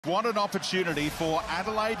What an opportunity for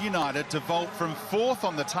Adelaide United to vault from 4th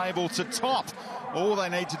on the table to top. All they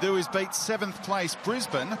need to do is beat 7th place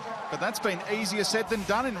Brisbane, but that's been easier said than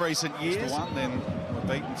done in recent years. Then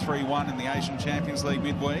beaten 3-1 in the Asian Champions League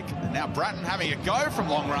midweek. And now Brattan having a go from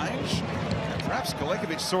long range. And perhaps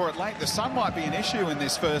Kaluderovic saw it late. The sun might be an issue in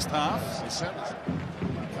this first half. It certainly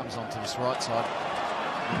comes onto this right side.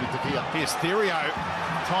 Here's Therio,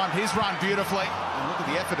 timed his run beautifully. And look at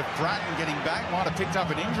the effort of Brattan getting back. Might have picked up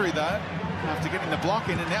an injury though after getting the block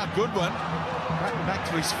in, and now Goodwin. Brattan back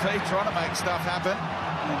to his feet, trying to make stuff happen.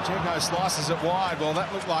 And Jego slices it wide. Well,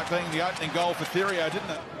 that looked like being the opening goal for Therio,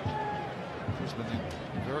 didn't it? Brisbane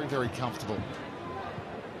very, very comfortable.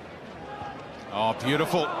 Oh,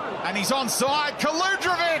 beautiful. And he's onside.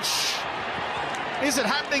 Kaluderovic! Is it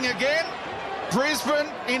happening again? Brisbane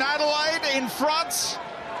in Adelaide in front.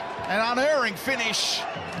 An unerring finish.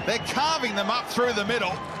 They're carving them up through the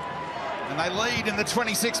middle. And they lead in the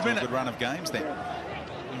 26th minute. Good run of games then.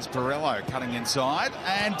 Here's Borrello cutting inside.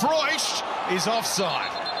 And Broich is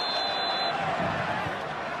offside.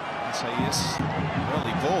 So yes,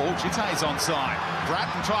 early ball. Jitte's onside.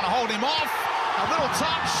 Brattan trying to hold him off. A little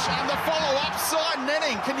touch and the follow-up side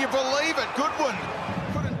netting. Can you believe it? Goodwin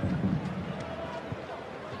couldn't.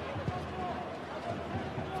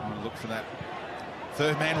 Trying to look for that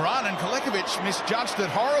third man run, and Kaluderovic misjudged it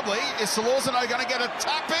horribly. Is Solorzano going to get a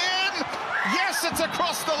tap in? Yes, it's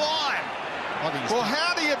across the line. Well,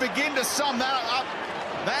 how do you begin to sum that up,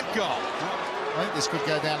 that goal? I think this could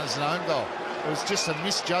go down as an own goal. It was just a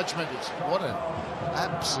misjudgment. What an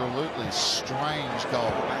absolutely strange goal.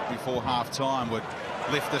 Back before half-time would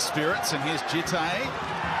lift the spirits, and here's Jitte.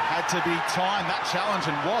 Had to be timed, that challenge,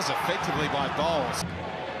 and was effectively by Bowles.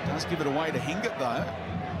 Does give it away to Hingert, though.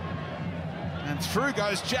 And through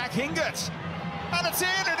goes Jack Hingert. And it's in,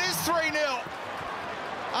 it is 3-0.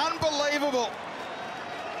 Unbelievable.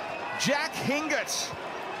 Jack Hingert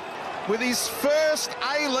with his first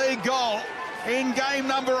A-League goal in game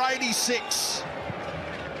number 86.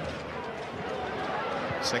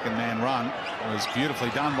 Second man run was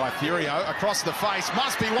beautifully done by Therio. Across the face,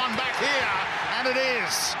 must be one back here, and it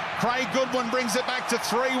is. Craig Goodwin brings it back to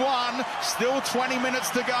 3-1. Still 20 minutes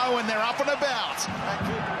to go, and they're up and about.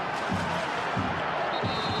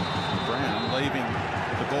 Brown leaving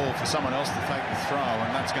the ball for someone else to take the throw,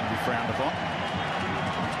 and that's going to be frowned upon.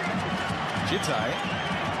 Jitte.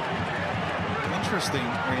 Interesting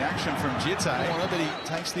reaction from Jitte, but he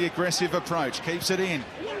takes the aggressive approach, keeps it in.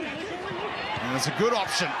 And it's a good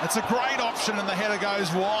option. It's a great option, and the header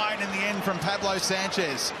goes wide in the end from Pablo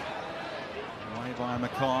Sanchez. Away by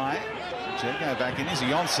McKay. Jego back in. Is he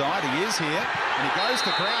onside? He is here. And he goes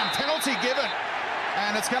to ground. Penalty given.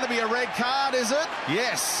 And it's going to be a red card, is it?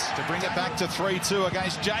 Yes. To bring it back to 3-2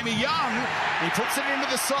 against Jamie Young. He puts it into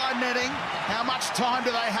the side netting. How much time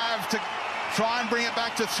do they have to try and bring it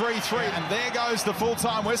back to 3-3? And there goes the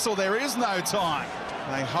full-time whistle. There is no time.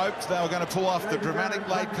 They hoped they were going to pull off the dramatic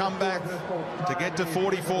late comeback to get to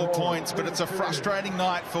 44 points, but it's a frustrating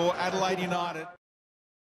night for Adelaide United.